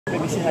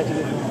Maybe say hi to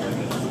them.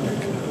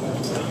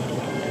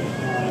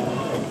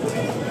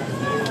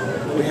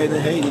 We're heading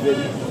to Haiti,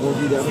 baby. We'll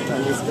be there every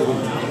time. Let's get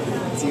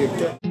it. See you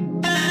again.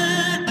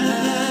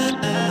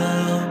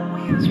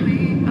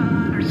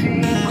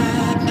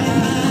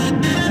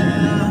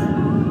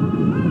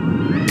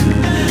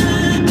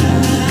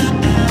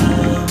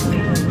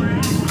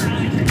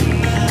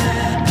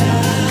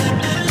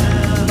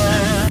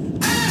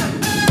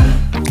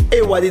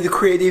 Hey, what is the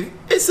creative?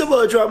 It's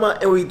about drama,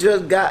 and we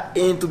just got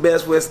into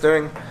Best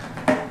Western,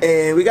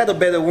 and we got a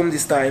better room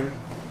this time.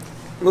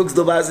 Looks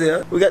the best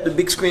here. We got the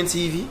big screen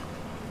TV,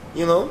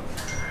 you know.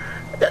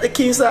 We got the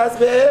king size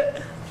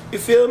bed. You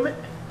feel me?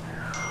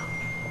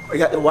 We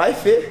got the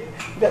Wi-Fi.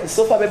 We got the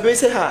sofa, baby.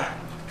 Say hi.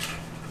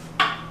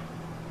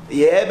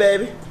 Yeah,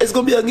 baby. It's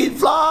gonna be a neat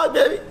vlog,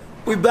 baby.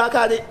 We back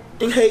at it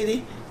in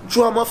Haiti.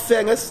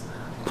 DRAMAFLS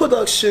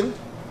production.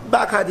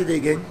 Back at it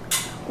again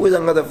with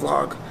another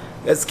vlog.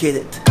 Let's get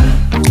it.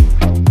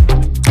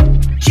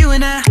 You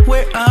and I,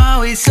 we're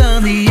always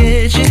on the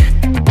edge.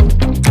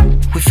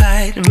 We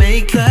fight and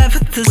make love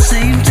at the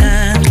same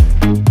time.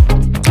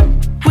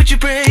 Would you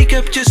break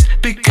up just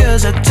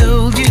because I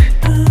told you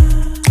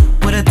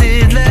what I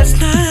did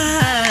last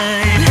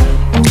night?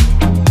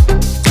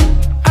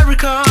 I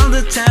recall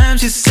the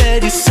times you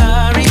said you're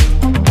sorry.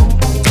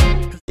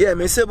 Yeah,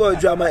 man, it's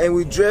about drama, and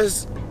we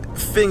just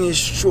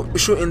finished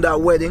shooting that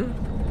wedding.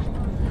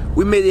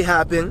 We made it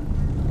happen,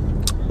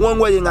 one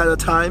wedding at a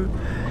time,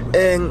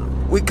 and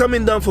we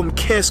coming down from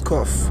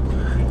Kenskoff.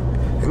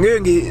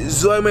 Ngi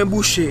Zoymen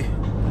Boucher.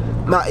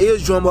 My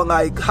ears drum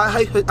like how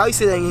you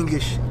say that in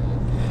English?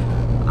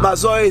 My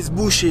Zoy is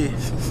Boucher.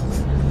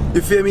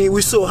 You feel me?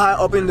 We so high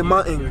up in the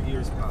mountain.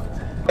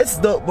 It's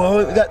dope,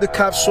 bro. We got the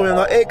cops showing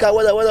up. Hey,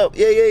 what up, what up?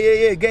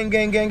 Yeah.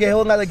 Gang.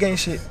 Whole lot of gang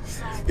shit.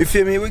 You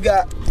feel me? We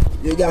got,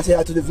 you gotta say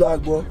hi to the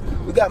vlog, bro.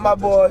 We got my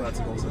boy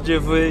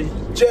Jeffrey.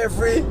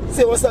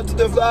 Say what's up to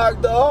the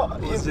vlog,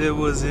 dog. What's it,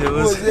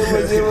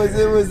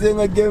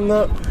 gang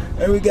up.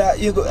 And we got,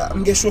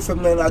 I'm getting chauffeur,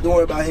 man. Don't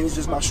worry about him, he's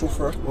just my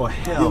chauffeur. Oh,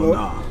 hell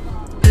nah.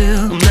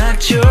 I'm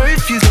not sure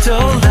if you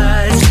told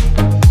lies,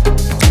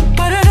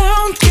 but I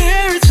don't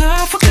care, it's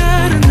all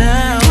forgotten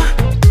now.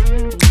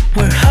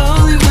 We're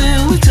holy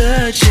when we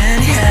touch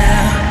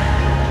anyhow.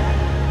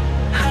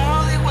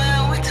 Holy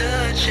when we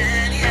touch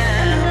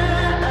anyhow.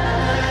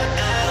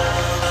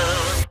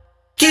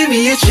 Give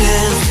me a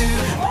chance.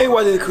 Hey,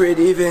 what is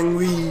creative? And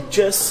we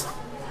just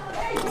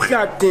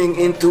got thing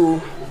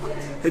into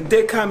the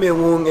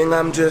Decameron, and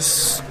I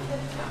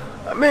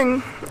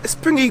mean, it's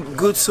pretty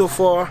good so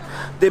far.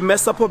 They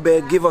messed up a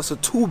bed, gave us a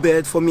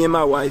 2-bed for me and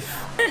my wife.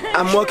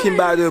 I'm walking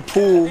by the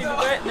pool,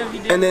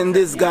 and then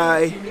this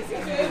girl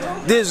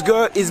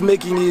is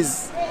making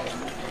his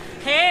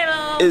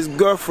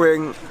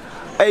girlfriend.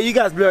 Hey, you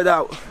guys blurred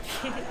out.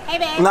 Hey,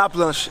 babe. Na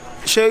planche.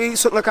 Chérie,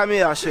 saute la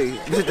caméra, chérie.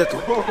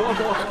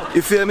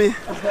 You feel me?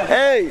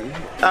 Hey,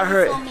 I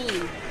heard.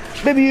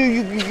 Baby,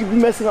 you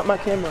messing up my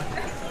camera.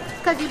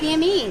 Because you're being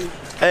mean.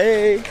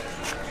 Hey.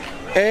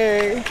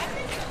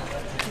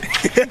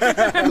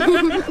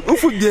 Ou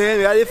forget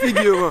me, I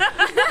figure.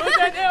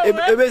 It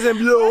doesn't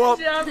blow up.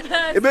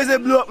 It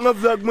doesn't blow up no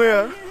vlog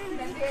moi.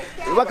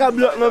 If I can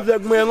blow up no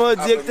vlog moi, no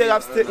directeur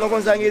upstate no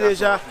konsange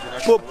déjà.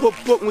 Pop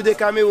mou de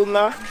caméra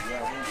là.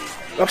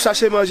 On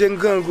cherche manger un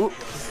grand goût.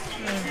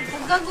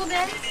 Gango,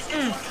 babe?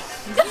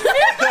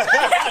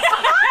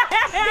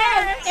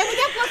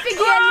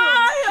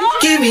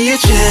 Give me a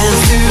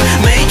chance to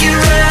make it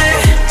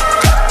right.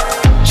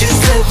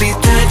 Just let me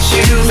touch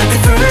you like the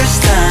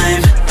first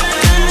time.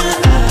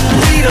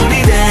 We don't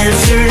need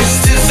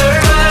answers to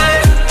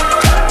survive.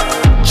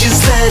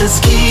 Just let us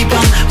keep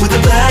on with the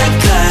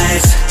black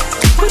guys.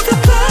 With the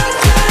black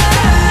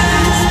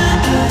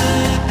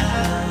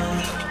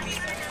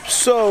guys.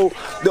 So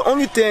the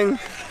only thing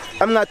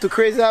I'm not too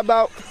crazy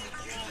about,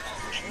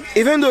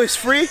 even though it's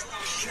free,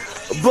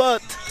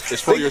 but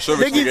it's for your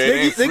service. They give you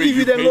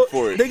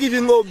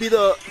a little bit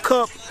of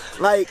cup,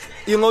 like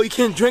you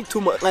can't drink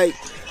too much. Like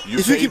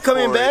if you keep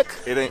coming back,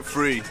 it ain't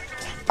free.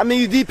 I mean,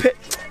 you did pay.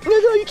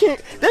 Nigga, you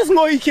can't. There's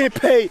no you can't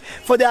pay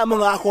for that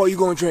amount of alcohol you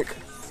gonna drink.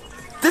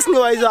 This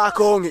no is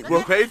alcohol, bro.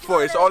 You paid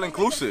for it. It's all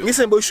inclusive.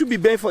 Listen, but you should be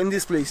paying for in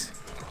this place.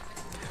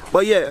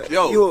 But yeah,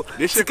 yo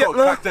this shit called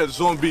Captain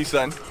Zombie,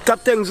 son.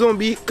 Captain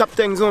Zombie.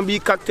 Ticket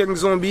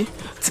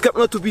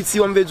no tout petit,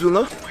 on veut dire,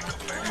 no?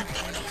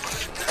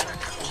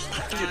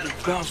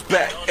 Bounce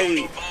back,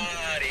 hey.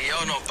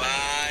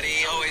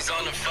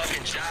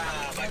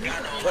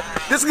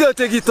 This girl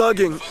take it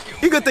tugging.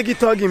 You gonna take it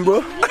tugging, bro.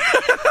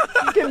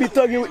 You can't be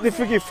tugging with the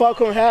freaking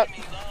Falcon hat.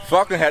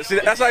 Falcon hat. See,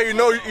 that's how you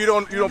know you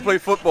don't play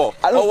football.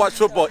 I don't watch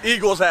football.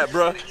 Eagles hat,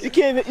 bro. You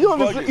don't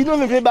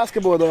even play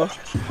basketball though.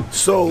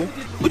 So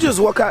we just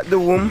walk out the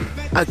room.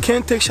 I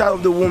can't take shot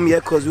of the room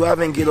yet because we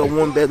haven't get a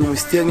 1-bedroom. We're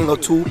still in a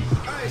two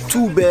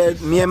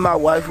bed. Me and my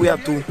wife, we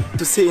have to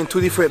sit in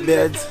 2 different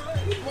beds.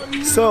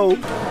 So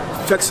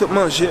fais que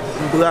manger,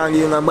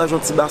 branler, on a mangé un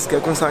petit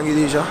basket comme ça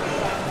déjà.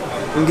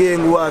 On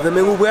gagne quoi avec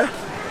mes roues.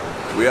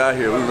 We out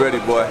here. We ready,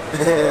 boy.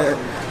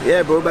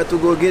 Yeah, bro, about to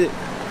go get it.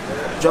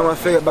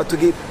 DRAMAFLS about to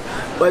get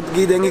But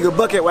give the nigga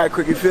bucket right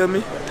quick, you feel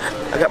me?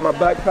 I got my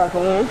backpack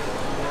on.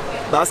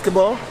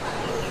 Basketball.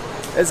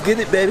 Let's get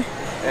it, baby.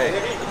 Hey.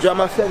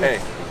 DRAMAFLS.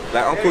 Hey,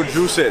 like Uncle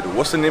Drew said,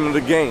 what's the name of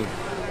the game?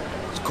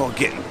 It's called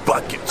getting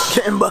buckets.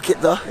 Getting bucket,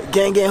 though.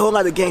 Gang, whole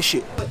lot of gang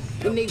shit.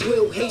 And they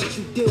will hate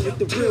you, deal with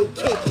the real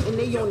kick. And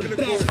they on the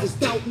bastards,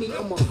 doubt me,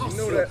 I'm a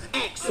hustler.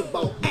 Ask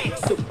about.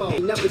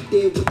 Never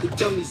did what the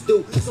dummies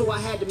do. So I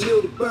had to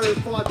mill the bird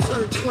before I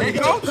turned 20.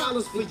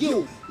 Problems for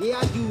you. Yeah,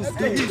 I used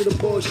dudes to the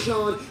boy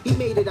Sean. He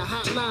made it a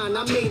hot line,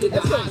 I made it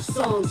a hot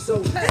song.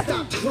 So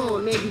stop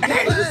drawing, man, you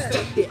gotta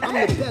respect it.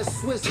 I'm the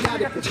best Swiss,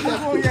 not a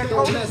perfected.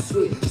 Don't mess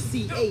with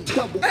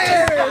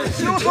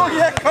C-A-double-S.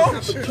 I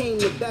became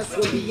the best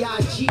when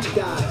B.I.G.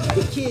 died.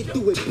 The kid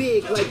do it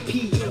big like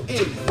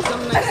P-U-N. Cause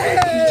I'm nice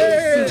like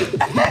P-A-C with the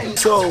P.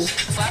 So,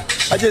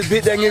 I just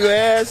beat that nigga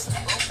ass.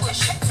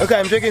 Okay,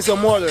 I'm drinking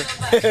some water.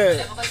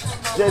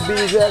 Just beat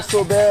his ass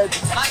so bad.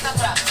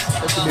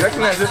 You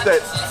recognize this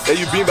that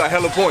you beat by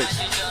hella points.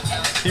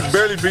 He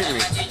barely beat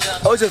me.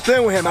 I was just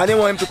playing with him. I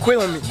didn't want him to quit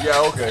on me. Yeah,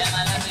 okay.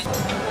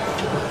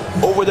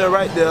 Over there,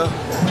 right there,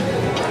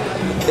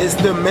 is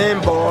the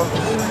main bar.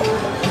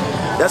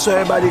 That's where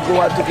everybody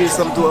go out to get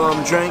something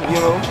to drink, you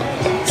know.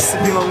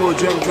 Sipping on a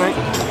little drink.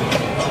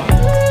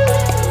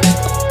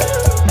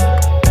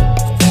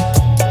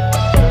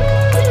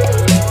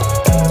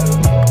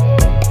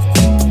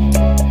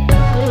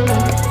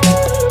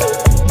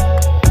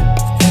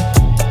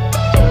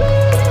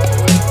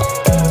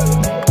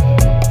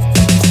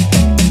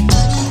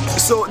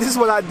 So this is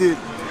what I did.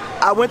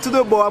 I went to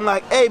the bar, I'm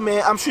like, hey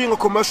man, I'm shooting a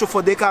commercial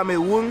for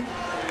Decameron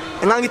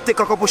and I'm gonna take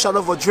a couple shots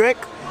of a drink.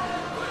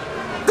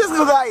 This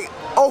nigga like,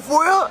 oh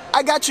for real?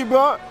 I got you,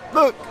 bro.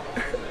 Look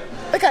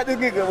at this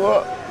nigga,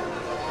 bro.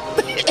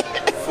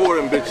 Four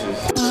of them bitches.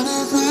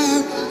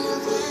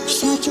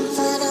 Searching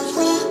for the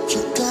way to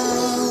go,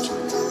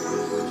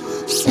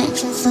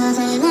 searching for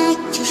the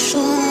light to show.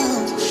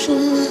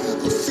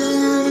 If you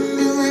only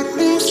knew I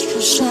missed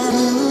you so.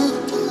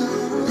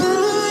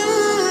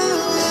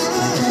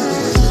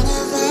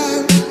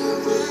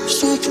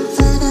 Searching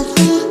for the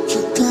way to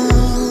go,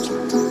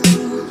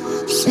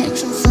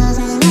 searching for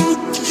the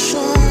light to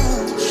show.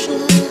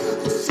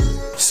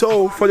 So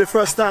for the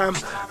first time,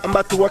 I'm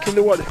about to walk in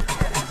the water.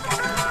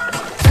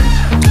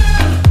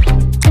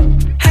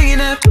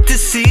 Hanging up to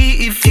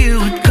see if you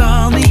would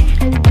call me.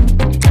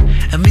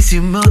 I miss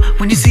you more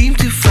when you seem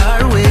too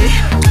far away.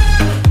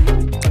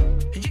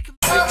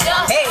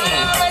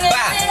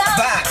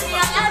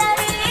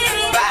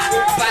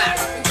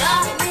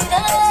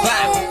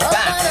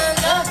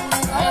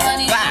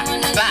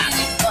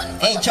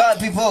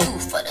 People.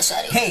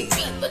 Hey.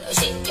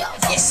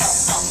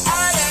 Yes.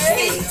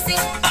 Hey.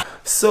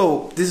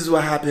 So this is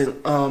what happened.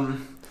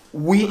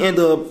 We end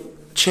up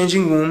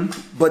changing room,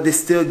 but they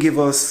still give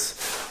us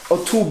a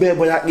 2-bed,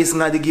 but at least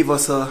now they give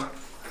us a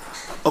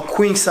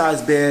queen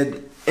size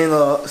bed and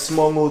a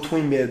small little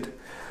twin bed.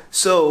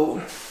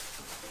 So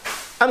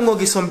I'm gonna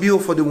get some bill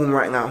for the room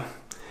right now.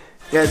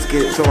 Let's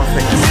get it. Show my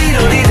face. We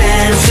don't need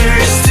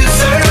answers to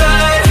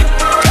survive.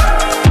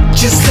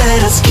 Just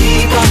let us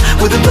keep on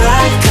with the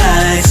bright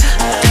lights.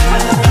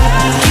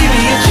 Give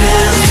me a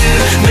chance to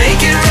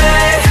make it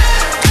right.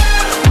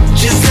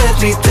 Just let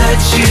me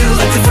touch you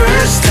like the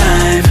first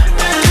time.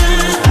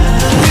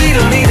 We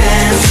don't need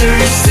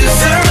answers to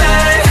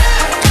survive.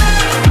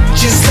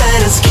 Just let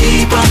us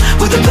keep on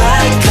with the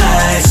bright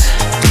lights.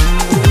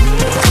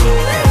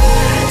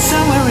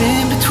 Somewhere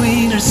in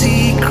between our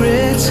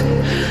secrets,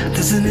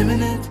 there's an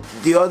imminent.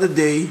 The other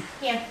day,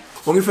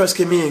 when we first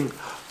came in,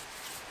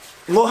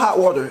 no hot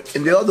water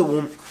in the other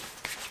room.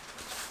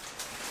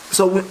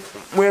 So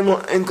we're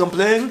not in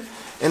complaint,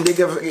 and they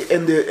give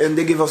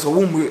us a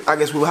room. I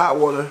guess with hot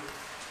water.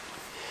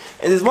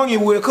 And this morning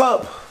we wake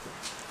up,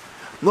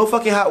 no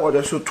fucking hot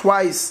water. So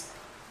twice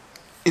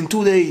in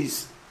 2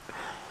 days,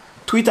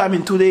 3 times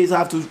in 2 days, I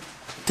have to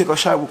take a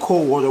shower with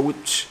cold water,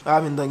 which I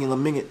haven't done in a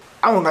minute.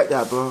 I don't like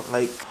that, bro.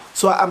 Like,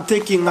 so I'm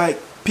thinking like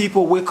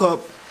people wake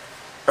up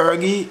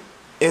early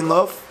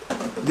enough,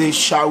 they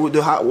shower with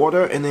the hot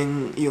water, and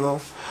then you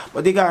know.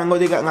 But they got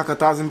like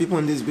 1,000 people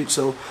in this bitch,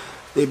 so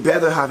they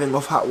better have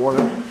enough hot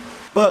water.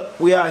 But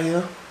we are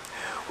here.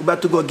 We're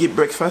about to go get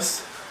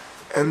breakfast,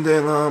 and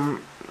then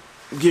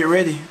get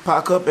ready,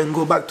 pack up, and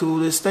go back to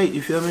the state.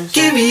 You feel me?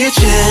 Give me a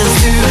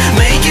chance to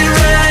make it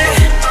right.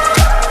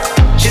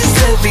 Just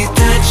let me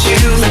touch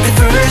you like the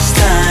first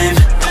time.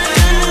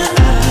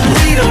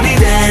 We don't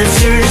need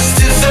answers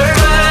to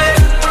survive.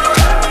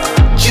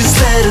 Just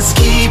let us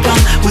keep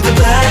on with the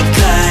black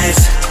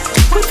lights.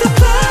 With the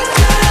black lights.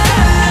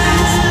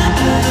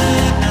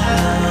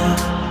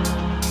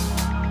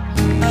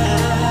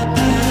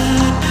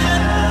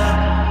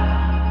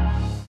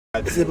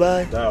 Say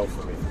bye.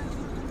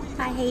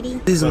 Hi, Haiti.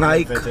 Please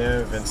like,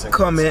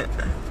 comment,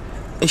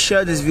 and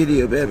share this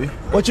video, baby.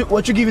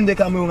 What you giving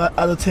Decameron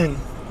out of 10?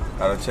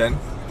 Out of 10?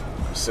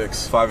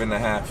 6.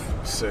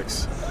 5.5.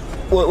 6.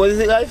 What is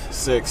it, guys?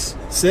 6.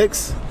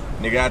 6?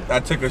 Nigga, I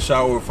took a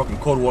shower with fucking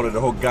cold water the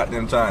whole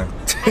goddamn time.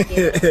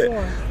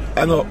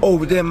 I know.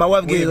 Oh, damn, my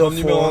wife gave it up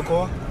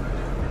 4.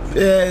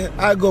 Yeah,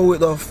 I go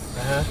with a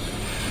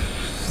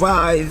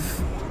 5.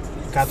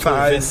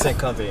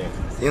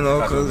 85-51. You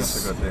know,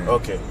 cause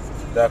Okay,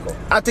 d'accord.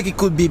 I think it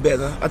could be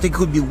better. I think it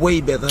could be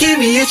way better. Give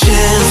me a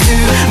chance to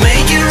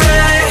make it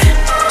right.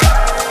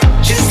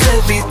 Just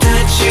let me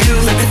touch you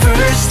like the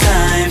first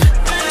time.